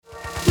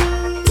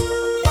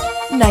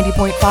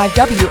90.5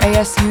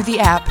 WASU The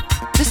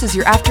App. This is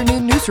your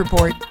afternoon news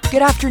report.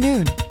 Good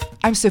afternoon.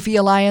 I'm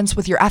Sophia Lyons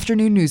with your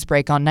afternoon news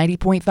break on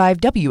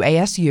 90.5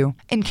 WASU.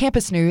 In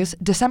campus news,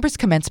 December's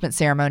commencement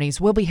ceremonies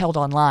will be held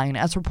online,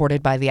 as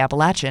reported by The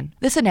Appalachian.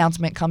 This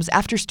announcement comes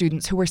after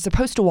students who were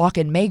supposed to walk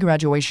in May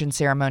graduation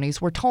ceremonies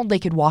were told they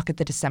could walk at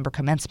the December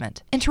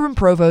commencement. Interim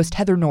Provost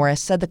Heather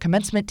Norris said the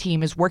commencement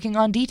team is working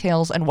on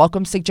details and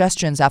welcomes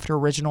suggestions after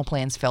original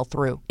plans fell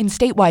through. In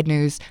statewide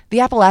news, The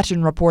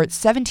Appalachian reports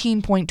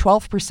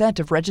 17.12%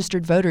 of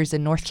registered voters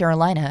in North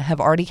Carolina have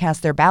already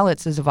cast their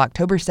ballots as of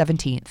October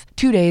 17th,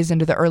 2 days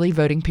into the early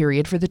voting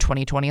period for the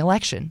 2020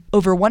 election.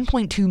 Over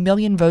 1.2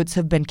 million votes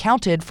have been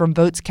counted from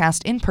votes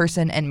cast in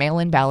person and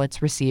mail-in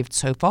ballots received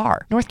so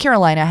far. North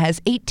Carolina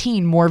has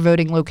 18 more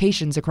voting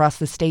locations across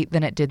the state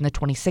than it did in the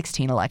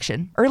 2016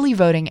 election. Early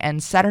voting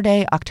ends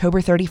Saturday,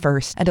 October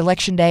 31st, and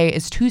Election Day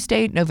is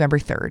Tuesday, November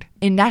 3rd.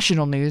 In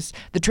national news,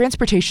 the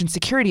Transportation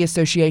Security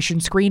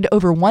Association screened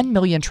over 1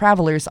 million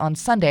travelers on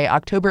Sunday,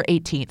 October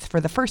 18th, for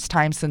the first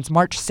time since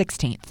March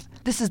 16th.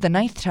 This is the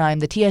 9th time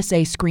the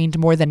TSA screened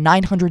more than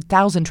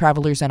 900,000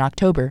 travelers in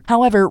October.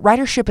 However,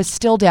 ridership is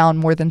still down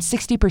more than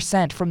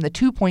 60% from the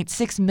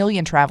 2.6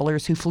 million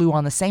travelers who flew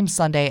on the same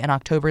Sunday in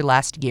October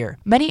last year.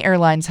 Many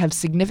airlines have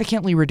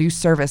significantly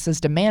reduced service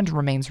as demand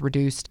remains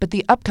reduced, but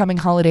the upcoming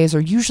holidays are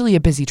usually a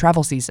busy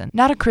travel season.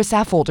 Now to Chris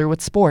Affolter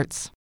with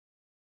sports.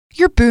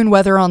 Your Boone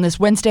weather on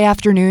this Wednesday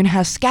afternoon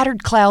has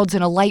scattered clouds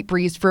and a light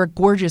breeze for a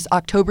gorgeous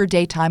October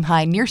daytime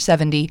high near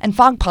 70 and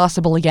fog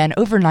possible again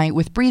overnight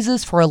with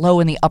breezes for a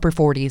low in the upper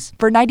 40s.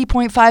 For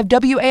 90.5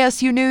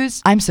 WASU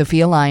News, I'm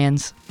Sophia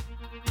Lyons.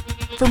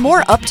 For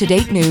more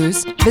up-to-date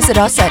news, visit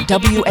us at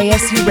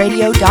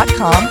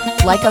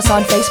WASUradio.com, like us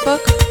on Facebook,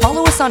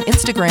 follow us on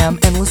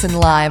Instagram, and listen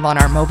live on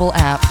our mobile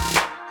app.